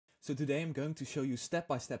So today I'm going to show you step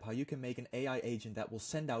by step how you can make an AI agent that will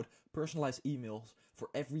send out personalized emails for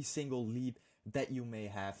every single lead that you may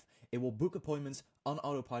have. It will book appointments on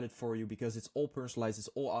autopilot for you because it's all personalized, it's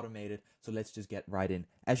all automated. So let's just get right in.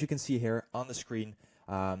 As you can see here on the screen,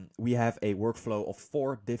 we have a workflow of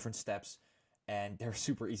 4 different steps and they're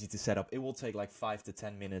super easy to set up. It will take like 5 to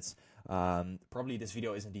 10 minutes. Probably this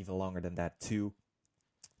video isn't even longer than that too.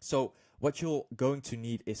 So what you're going to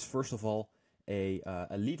need is, first of all, a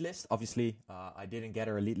lead list. Obviously, I didn't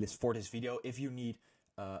gather a lead list for this video. If you need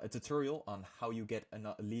a tutorial on how you get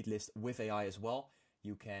a lead list with AI as well,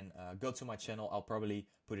 you can go to my channel. I'll probably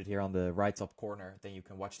put it here on the right top corner. Then you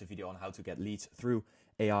can watch the video on how to get leads through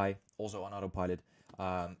AI, also on autopilot.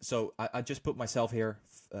 So I just put myself here,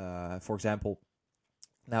 for example.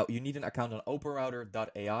 Now you need an account on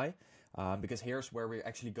openrouter.ai because here's where we're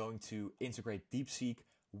actually going to integrate Deepseek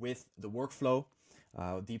with the workflow.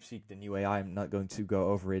 Deepseek, the new AI, I'm not going to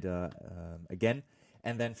go over it again.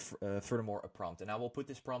 And then furthermore, a prompt. And I will put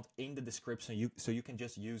this prompt in the description so you can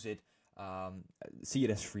just use it, see it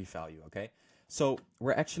as free value, okay? So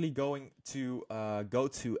we're actually going to go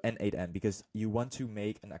to N8N because you want to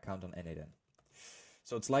make an account on N8N.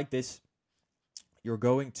 So it's like this. You're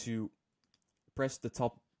going to press the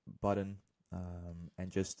top button and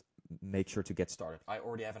just make sure to get started. I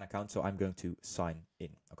already have an account, so I'm going to sign in,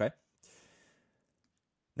 okay?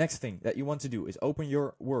 Next thing that you want to do is open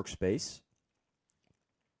your workspace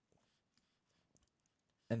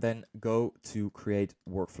and then go to create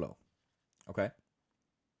workflow, okay?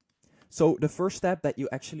 So the first step that you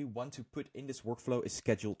actually want to put in this workflow is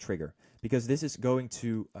schedule trigger, because this is going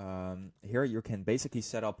to, here you can basically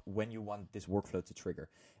set up when you want this workflow to trigger.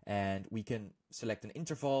 And we can select an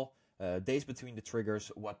interval, days between the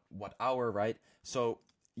triggers, what hour, right? So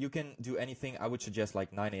you can do anything. I would suggest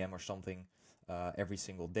like 9 a.m. or something every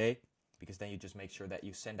single day, because then you just make sure that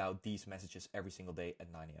you send out these messages every single day at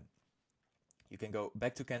 9 a.m. You can go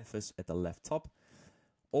back to Canvas at the left top.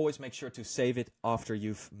 Always make sure to save it after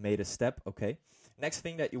you've made a step, okay? Next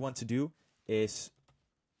thing that you want to do is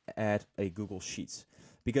add a Google Sheets,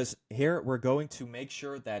 because here we're going to make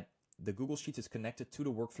sure that the Google Sheets is connected to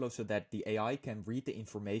the workflow so that the AI can read the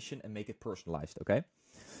information and make it personalized, okay?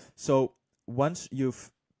 So once you've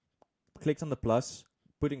clicked on the plus,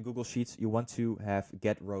 put in Google Sheets, you want to have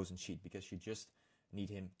get rows and sheet because you just need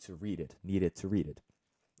him to read it,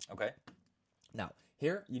 okay? Now,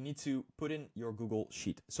 here you need to put in your Google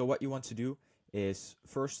Sheet. So what you want to do is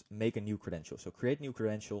first make a new credential. So create new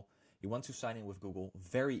credential. You want to sign in with Google.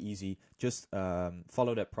 Very easy. Just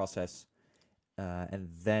follow that process and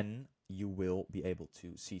then you will be able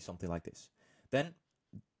to see something like this. Then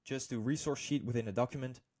just do resource sheet within a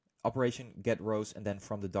document, operation get rows, and then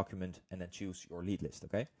from the document and then choose your lead list,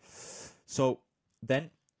 okay? So then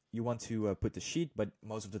you want to put the sheet, but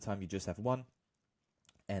most of the time you just have one.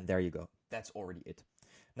 And there you go. That's already it.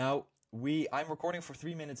 Now, I'm recording for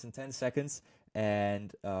 3 minutes and 10 seconds,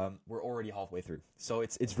 and we're already halfway through. So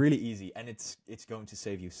it's really easy, and it's going to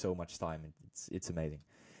save you so much time. It's amazing.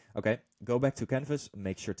 Okay, go back to Canvas,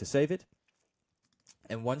 make sure to save it.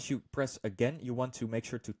 And once you press again, you want to make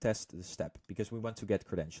sure to test the step because we want to get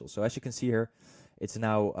credentials. So as you can see here, it's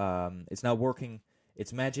now working.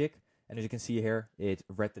 It's magic, and as you can see here, it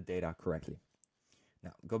read the data correctly.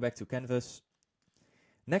 Now go back to Canvas.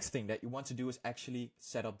 Next thing that you want to do is actually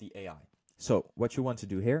set up the AI. So what you want to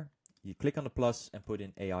do here, you click on the plus and put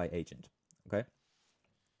in AI agent, okay?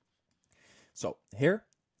 So here,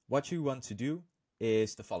 what you want to do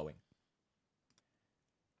is the following.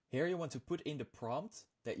 Here you want to put in the prompt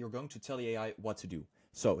that you're going to tell the AI what to do.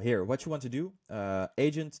 So here, what you want to do,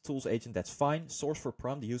 agent, tools agent, that's fine. Source for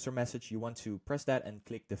prompt, the user message, you want to press that and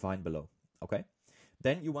click define below, okay?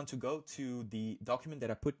 Then you want to go to the document that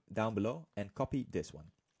I put down below and copy this one,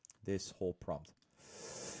 this whole prompt.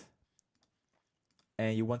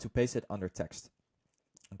 And you want to paste it under text.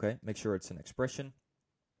 Okay, make sure it's an expression.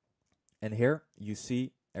 And here you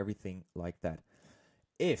see everything like that.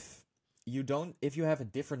 If you have a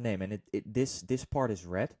different name and this part is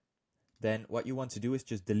red, then what you want to do is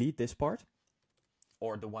just delete this part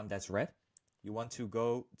or the one that's red. You want to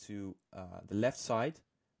go to the left side,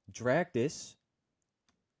 drag this,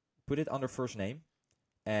 put it under first name,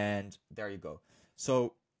 and there you go.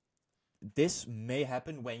 So this may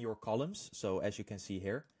happen when your columns, so as you can see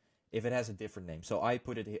here, if it has a different name. So I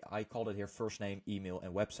called it here first name, email,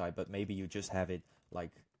 and website, but maybe you just have it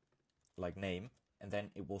like name, and then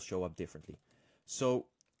it will show up differently. So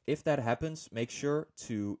if that happens, make sure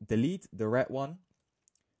to delete the red one,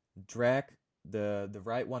 drag the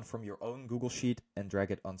right one from your own Google Sheet and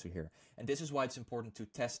drag it onto here. And this is why it's important to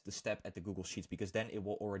test the step at the Google Sheets, because then it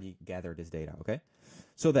will already gather this data, okay?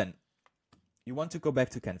 So then you want to go back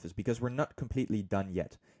to Canvas because we're not completely done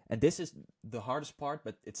yet. And this is the hardest part,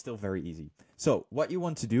 but it's still very easy. So what you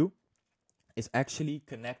want to do is actually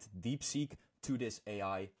connect Deepseek to this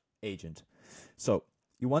AI agent. So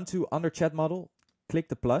you want to, under chat model, click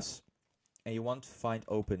the plus, and you want to find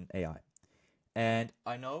OpenAI. And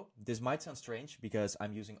I know this might sound strange because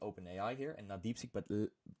I'm using OpenAI here and not Deepseek, but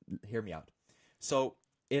hear me out. So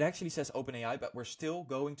it actually says OpenAI, but we're still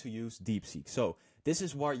going to use Deepseek. So this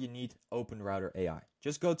is why you need OpenRouter AI.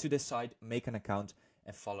 Just go to this site, make an account,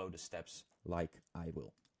 and follow the steps like I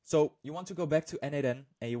will. So you want to go back to N8N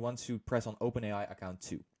and you want to press on OpenAI account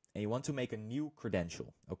 2. And you want to make a new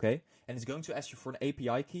credential, okay? And it's going to ask you for an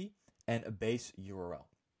API key and a base URL.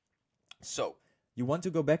 So you want to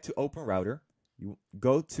go back to OpenRouter. You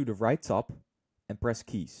go to the right top and press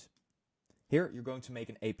keys. Here you're going to make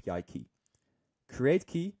an API key. Create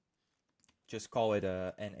key, just call it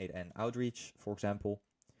a N8N outreach, for example,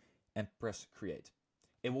 and press create.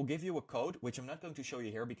 It will give you a code, which I'm not going to show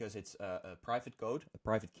you here because it's a private code, a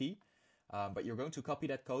private key, but you're going to copy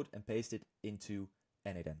that code and paste it into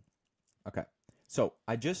N8N. Okay, so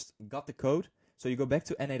I just got the code. So you go back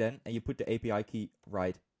to N8N and you put the API key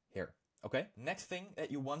right here. Okay, next thing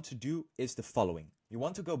that you want to do is the following. You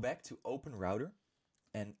want to go back to OpenRouter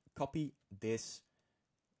and copy this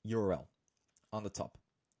URL on the top.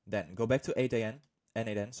 Then go back to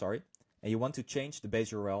N8N, sorry, and you want to change the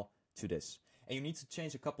base URL to this. And you need to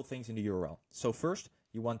change a couple things in the URL. So first,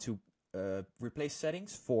 you want to replace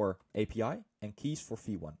settings for API and keys for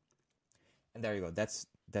V1. And there you go. That's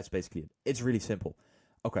basically it. It's really simple.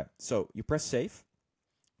 Okay, so you press save.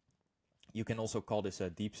 You can also call this a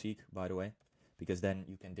Deepseek, by the way, because then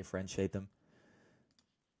you can differentiate them.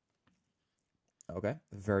 Okay,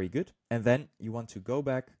 very good. And then you want to go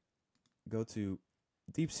back, go to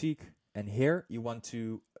Deepseek, and here you want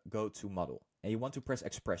to go to model. And you want to press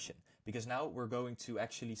expression, because now we're going to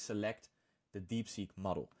actually select the Deepseek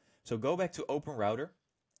model. So go back to OpenRouter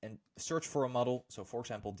and search for a model. So for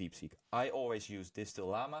example, Deepseek. I always use Distill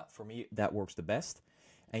Llama. For me, that works the best.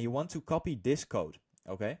 And you want to copy this code,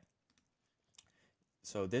 okay?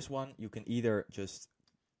 So this one, you can either just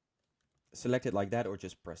select it like that or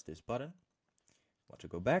just press this button. Want to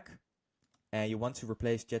go back. And you want to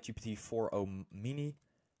replace ChatGPT 4.0 Mini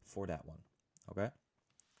for that one, okay?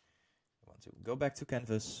 You want to go back to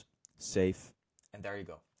Canvas, save, and there you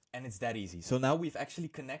go. And it's that easy. So now we've actually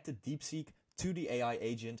connected Deepseek to the AI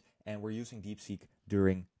agent, and we're using Deepseek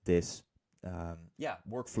during this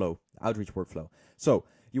workflow, outreach workflow. So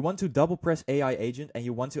you want to double press AI agent and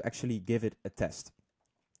you want to actually give it a test.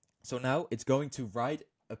 So now it's going to write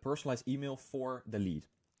a personalized email for the lead.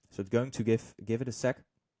 So it's going to give it a sec.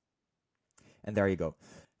 And there you go.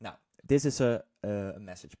 Now, this is a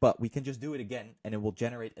message, but we can just do it again and it will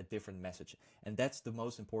generate a different message. And that's the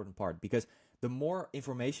most important part, because the more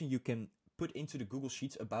information you can put into the Google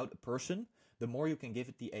Sheets about a person, the more you can give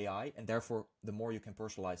it the AI, and therefore the more you can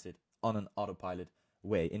personalize it on an autopilot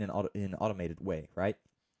way, in an automated way, right?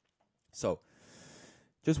 So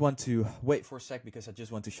just want to wait for a sec because I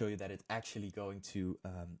just want to show you that it's actually going to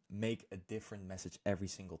make a different message every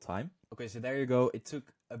single time. Okay, so there you go. It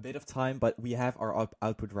took a bit of time, but we have our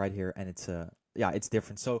output right here, and it's it's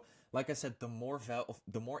different. So like I said, the more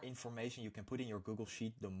information you can put in your Google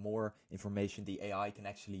Sheet, the more information the AI can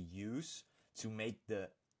actually use to make the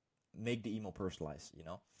email personalized, you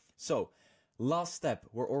know? So last step,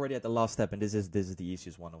 we're already at the last step, and this is the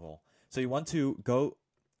easiest one of all. So you want to go,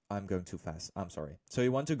 I'm going too fast, I'm sorry. So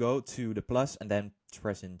you want to go to the plus and then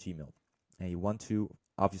press in Gmail. And you want to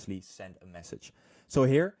obviously send a message. So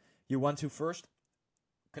here, you want to first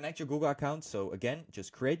connect your Google account. So again,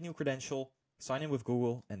 just create new credential, sign in with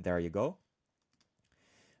Google, and there you go.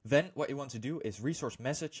 Then what you want to do is resource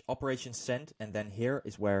message, operation send, and then here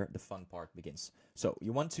is where the fun part begins. So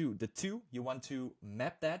you want to, you want to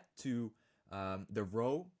map that to the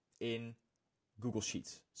row in Google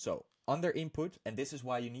Sheets. So under input, and this is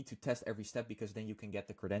why you need to test every step, because then you can get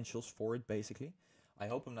the credentials for it basically. I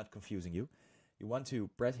hope I'm not confusing you. You want to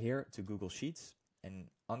press here to Google Sheets, and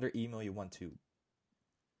under email you want to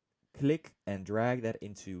click and drag that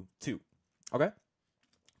into 2. Okay?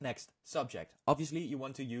 Next, subject. Obviously, you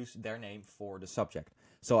want to use their name for the subject.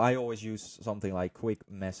 So I always use something like quick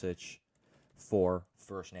message for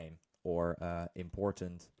first name, or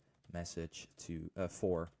important message to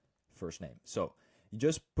for first name. So you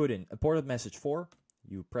just put in important message for,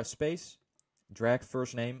 you press space, drag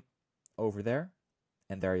first name over there,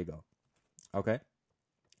 and there you go. Okay?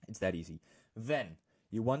 It's that easy. Then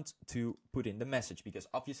you want to put in the message, because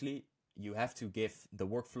obviously you have to give the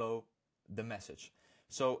workflow the message.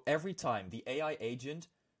 So every time the AI agent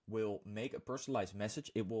will make a personalized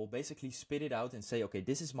message, it will basically spit it out and say, okay,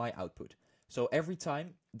 this is my output. So every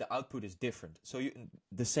time the output is different. So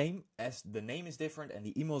the same as the name is different and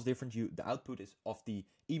the email is different, the output of the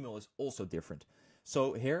email is also different.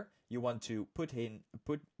 So here you want to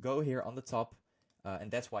go here on the top,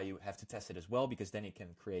 and that's why you have to test it as well, because then it can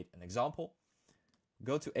create an example.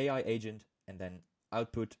 Go to AI agent and then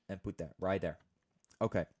output and put that right there.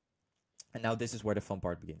 Okay. And now this is where the fun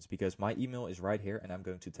part begins, because my email is right here and I'm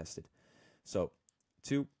going to test it. So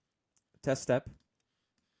to test step.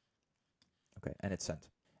 Okay, and it's sent.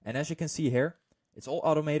 And as you can see here, it's all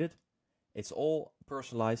automated, it's all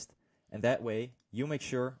personalized, and that way you make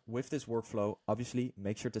sure with this workflow, obviously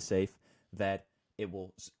make sure to save, that it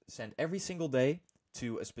will send every single day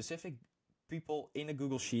to a specific people in a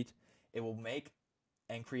Google Sheet. It will make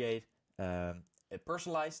and create a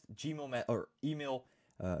personalized Gmail or email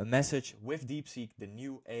a message with Deepseek, the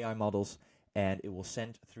new AI models, and it will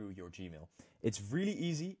send through your Gmail. It's really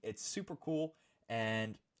easy, it's super cool,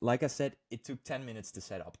 and like I said, it took 10 minutes to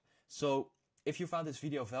set up. So if you found this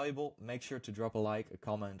video valuable, make sure to drop a like, a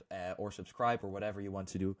comment, or subscribe, or whatever you want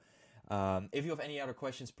to do. If you have any other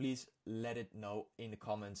questions, please let it know in the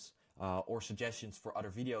comments, or suggestions for other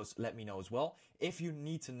videos, let me know as well. If you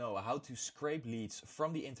need to know how to scrape leads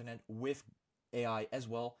from the internet with AI as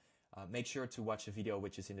well, make sure to watch the video,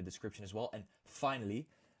 which is in the description as well. And finally,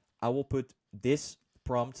 I will put this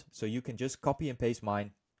prompt, so you can just copy and paste mine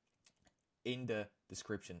in the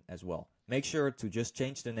description as well. Make sure to just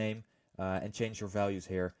change the name and change your values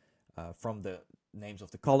here from the names of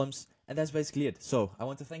the columns. And that's basically it. So I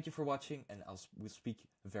want to thank you for watching, and we'll speak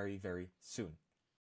very, very soon.